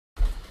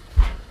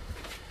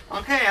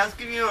Okay, I'll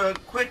give you a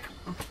quick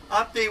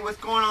update what's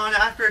going on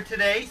after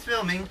today's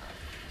filming.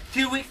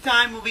 2 weeks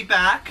time we'll be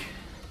back.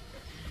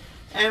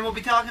 And we'll be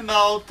talking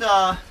about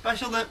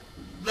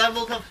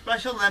levels of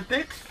Special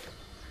Olympics.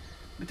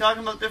 We'll be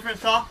talking about different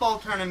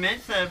softball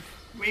tournaments that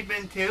we've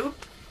been to.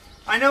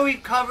 I know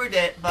we've covered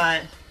it,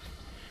 but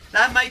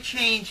that might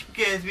change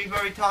because we've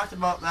already talked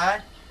about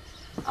that.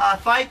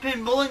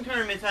 5-pin bowling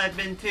tournaments I've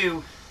been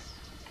to.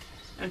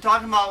 And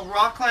talking about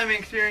rock climbing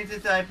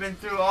experiences that I've been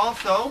through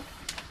also.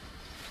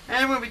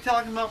 And we'll be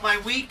talking about my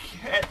week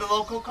at the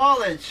local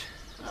college.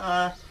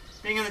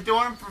 Being in the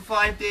dorm for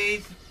 5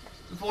 days,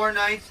 4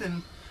 nights,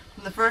 and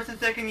from the first and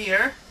second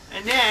year.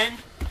 And then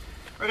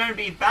we're going to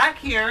be back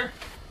here,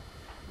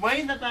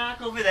 way in the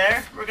back over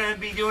there. We're going to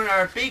be doing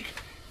our big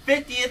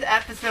 50th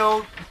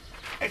episode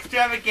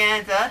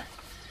extravaganza.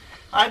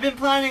 I've been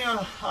planning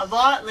a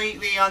lot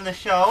lately on the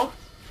show.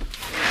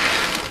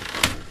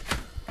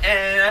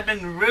 And I've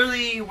been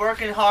really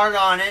working hard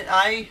on it.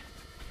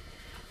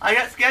 I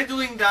got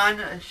scheduling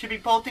done. I should be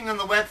posting on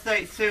the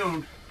website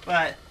soon,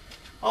 but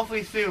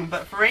hopefully soon.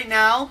 But for right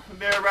now, I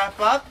better wrap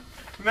up.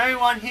 From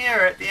everyone here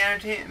at the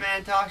Entertainment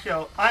Man Talk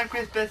Show, I'm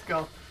Chris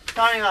Bisco,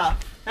 signing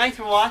off. Thanks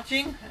for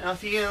watching, and I'll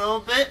see you in a little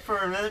bit for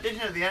another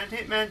edition of the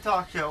Entertainment Man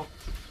Talk Show.